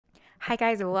Hi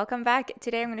guys, welcome back.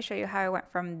 Today I'm going to show you how I went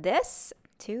from this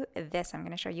to this. I'm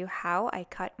going to show you how I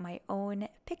cut my own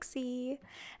PIXIE,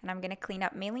 and I'm going to clean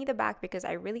up mainly the back because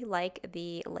I really like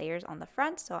the layers on the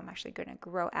front, so I'm actually going to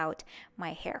grow out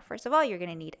my hair. First of all, you're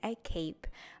going to need a cape.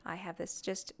 I have this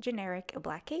just generic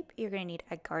black cape. You're going to need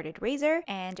a guarded razor,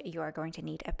 and you are going to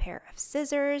need a pair of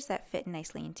scissors that fit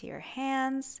nicely into your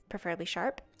hands, preferably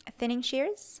sharp. Thinning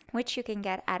shears, which you can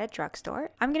get at a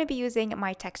drugstore. I'm going to be using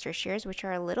my texture shears, which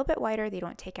are a little bit wider. They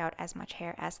don't take out as much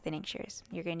hair as thinning shears.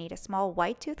 You're going to need a small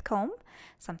wide tooth comb,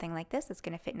 something like this that's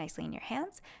going to fit nicely in your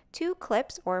hands, 2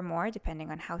 clips or more depending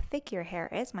on how thick your hair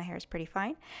is. My hair is pretty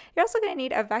fine. You're also going to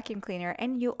need a vacuum cleaner,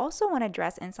 and you also want to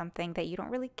dress in something that you don't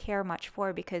really care much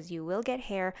for because you will get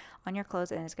hair on your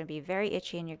clothes and it's going to be very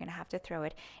itchy and you're going to have to throw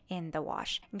it in the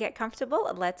wash. Get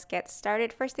comfortable. Let's get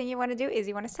started. First thing you want to do is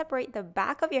you want to separate the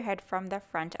back of your head from the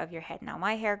front of your head. Now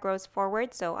my hair grows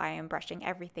forward, so I am brushing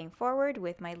everything forward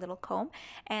with my little comb,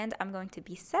 and I'm going to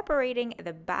be separating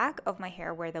the back of my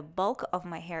hair where the bulk of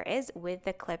my hair is with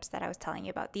the clips that I was telling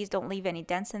you about. These don't leave any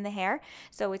dents in the hair,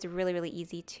 so it's really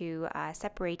easy to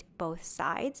separate both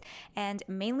sides, and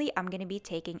mainly I'm going to be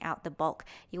taking out the bulk.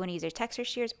 You want to use your texture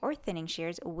shears or thinning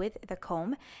shears with the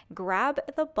comb. Grab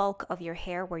the bulk of your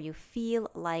hair where you feel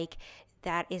like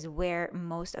that is where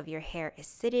most of your hair is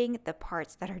sitting, the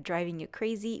parts that are driving you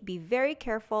crazy. Be very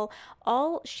careful.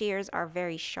 All shears are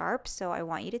very sharp, so I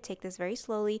want you to take this very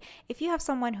slowly. If you have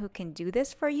someone who can do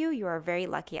this for you, you are very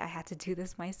lucky. I had to do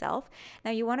this myself. Now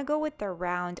you want to go with the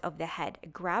round of the head.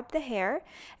 Grab the hair.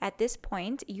 At this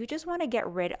point, you just want to get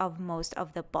rid of most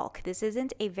of the bulk. This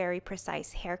isn't a very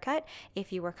precise haircut.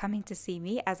 If you were coming to see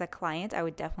me as a client, I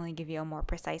would definitely give you a more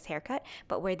precise haircut,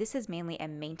 but where this is mainly a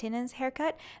maintenance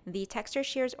haircut, the texture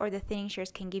shears or the thinning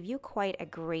shears can give you quite a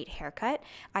great haircut.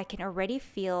 I can already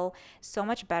feel so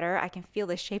much better. I can feel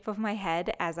the shape of my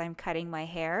head as I'm cutting my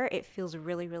hair. It feels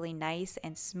really nice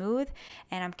and smooth,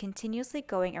 and I'm continuously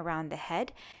going around the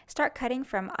head. Start cutting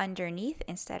from underneath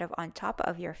instead of on top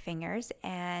of your fingers,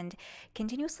 and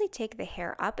continuously take the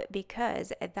hair up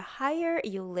because the higher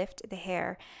you lift the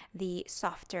hair, the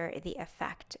softer the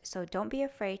effect. So don't be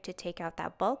afraid to take out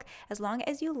that bulk. As long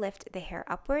as you lift the hair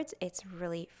upwards, it's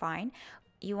really fine.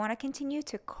 You want to continue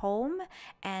to comb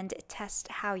and test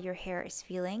how your hair is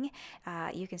feeling.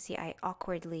 You can see I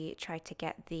awkwardly tried to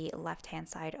get the left hand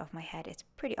side of my head. It's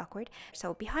pretty awkward.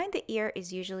 So behind the ear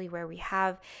is usually where we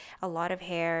have a lot of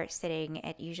hair sitting.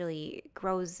 It usually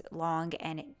grows long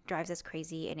and it drives us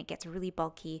crazy and it gets really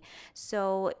bulky.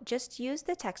 So just use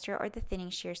the texture or the thinning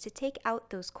shears to take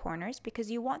out those corners because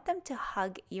you want them to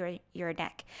hug your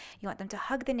neck. You want them to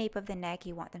hug the nape of the neck.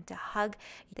 You want them to hug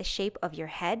the shape of your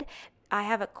head. I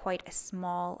have quite a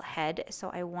small head,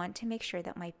 so I want to make sure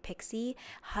that my PIXIE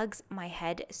hugs my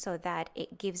head so that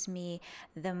it gives me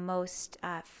the most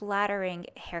flattering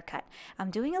haircut. I'm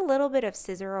doing a little bit of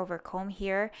scissor over comb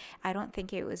here. I don't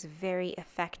think it was very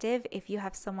effective. If you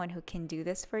have someone who can do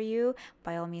this for you,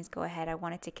 by all means go ahead. I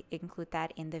wanted to include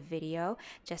that in the video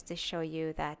just to show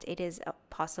you that it is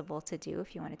possible to do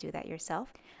if you want to do that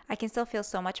yourself. I can still feel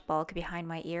so much bulk behind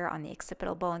my ear on the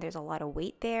occipital bone. There's a lot of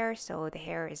weight there, so the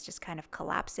hair is just kind of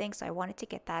collapsing, so I wanted to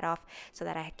get that off so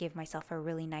that I give myself a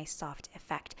really nice soft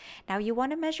effect. Now you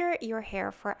want to measure your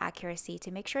hair for accuracy to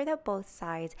make sure that both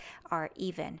sides are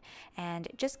even, and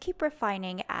just keep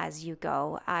refining as you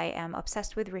go. I am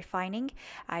obsessed with refining.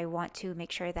 I want to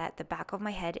make sure that the back of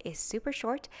my head is super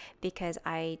short because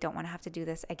I don't want to have to do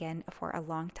this again for a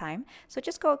long time. So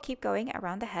just keep going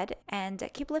around the head and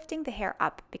keep lifting the hair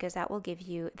up because that will give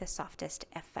you the softest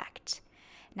effect.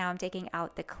 Now I'm taking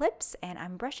out the clips and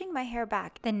I'm brushing my hair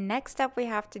back. The next step we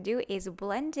have to do is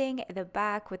blending the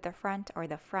back with the front or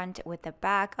the front with the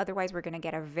back. Otherwise, we're going to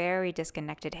get a very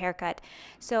disconnected haircut.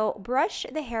 So brush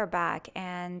the hair back,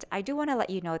 and I do want to let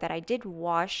you know that I did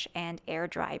wash and air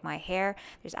dry my hair.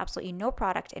 There's absolutely no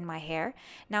product in my hair.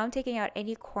 Now I'm taking out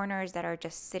any corners that are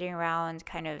just sitting around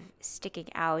kind of sticking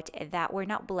out that were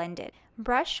not blended.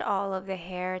 Brush all of the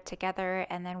hair together,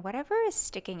 and then whatever is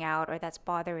sticking out or that's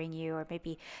bothering you, or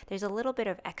maybe there's a little bit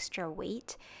of extra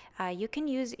weight, you can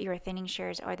use your thinning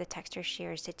shears or the texture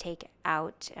shears to take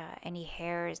out any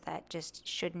hairs that just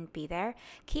shouldn't be there.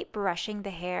 Keep brushing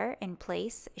the hair in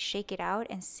place, shake it out,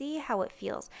 and see how it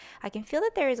feels. I can feel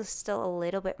that there is still a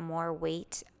little bit more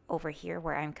weight over here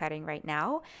where I'm cutting right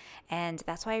now, and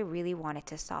that's why I really wanted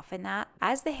to soften that.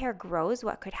 As the hair grows,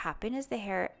 what could happen is the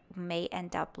hair may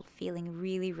end up feeling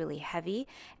really heavy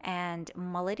and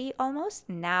mullety almost.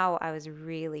 Now I was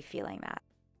really feeling that.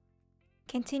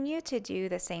 Continue to do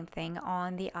the same thing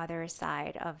on the other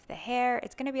side of the hair.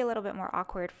 It's going to be a little bit more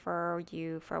awkward for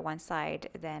you for one side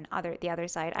than the other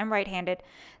side. I'm right-handed,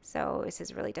 so this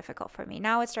is really difficult for me.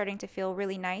 Now it's starting to feel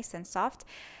really nice and soft,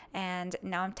 and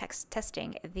now I'm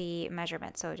testing the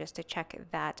measurement. So just to check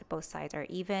that both sides are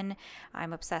even.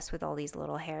 I'm obsessed with all these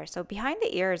little hairs. So behind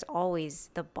the ear is always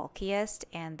the bulkiest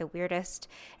and the weirdest,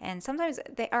 and sometimes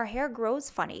our hair grows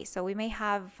funny. So we may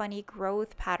have funny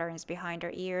growth patterns behind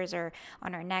our ears or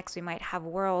on our necks. We might have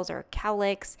whorls or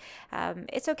cowlicks.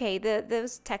 It's okay.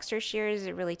 Those texture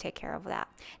shears really take care of that.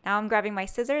 Now I'm grabbing my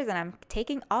scissors and I'm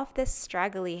taking off the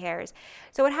straggly hairs.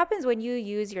 So what happens when you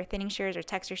use your thinning shears or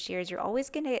texture shears, you're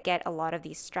always going to get a lot of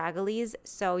these stragglies.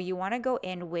 So you want to go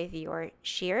in with your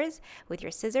shears, with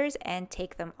your scissors, and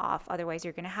take them off. Otherwise,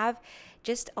 you're going to have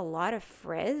just a lot of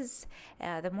frizz.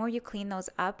 The more you clean those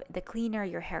up, the cleaner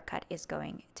your haircut is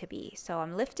going to be. So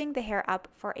I'm lifting the hair up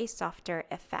for a softer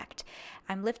effect.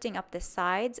 I'm lifting up the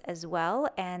sides as well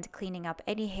and cleaning up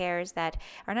any hairs that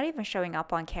are not even showing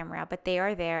up on camera, but they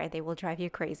are there and they will drive you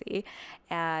crazy.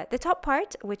 The top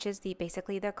part, which is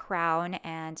basically the crown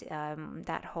and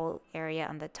that whole area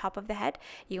on the top of the head,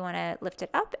 you want to lift it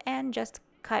up and just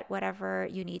cut whatever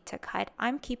you need to cut.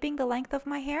 I'm keeping the length of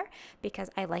my hair because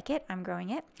I like it. I'm growing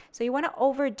it. So you want to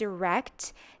over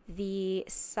direct the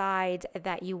sides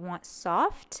that you want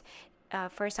soft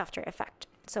for a softer effect.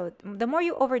 So the more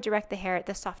you over direct the hair,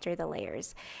 the softer the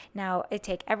layers. Now I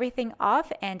take everything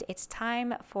off and it's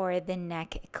time for the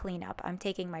neck cleanup. I'm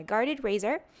taking my guarded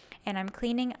razor and I'm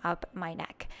cleaning up my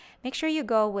neck. Make sure you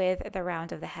go with the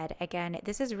round of the head. Again,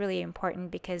 this is really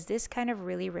important because this kind of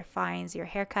really refines your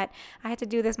haircut. I had to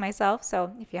do this myself,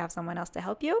 so if you have someone else to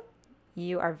help you,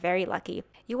 you are very lucky.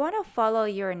 You want to follow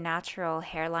your natural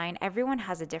hairline. Everyone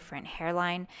has a different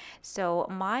hairline. So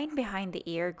mine behind the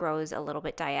ear grows a little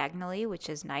bit diagonally, which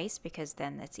is nice because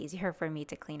then it's easier for me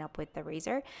to clean up with the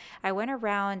razor. I went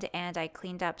around and I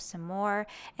cleaned up some more.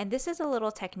 And this is a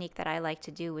little technique that I like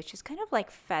to do, which is kind of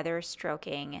like feather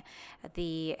stroking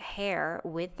the hair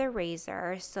with the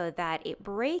razor so that it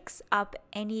breaks up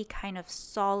any kind of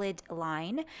solid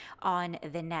line on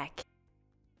the neck.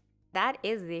 That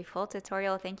is the full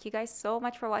tutorial. Thank you guys so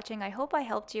much for watching. I hope I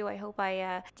helped you. I hope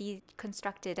I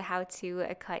deconstructed how to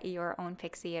cut your own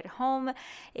pixie at home.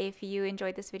 If you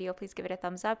enjoyed this video, please give it a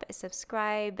thumbs up,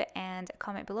 subscribe, and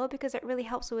comment below because it really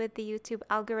helps with the YouTube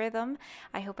algorithm.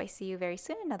 I hope I see you very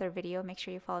soon in another video. Make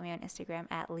sure you follow me on Instagram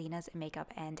at Lena's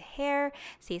Makeup and Hair.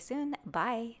 See you soon.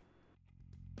 Bye.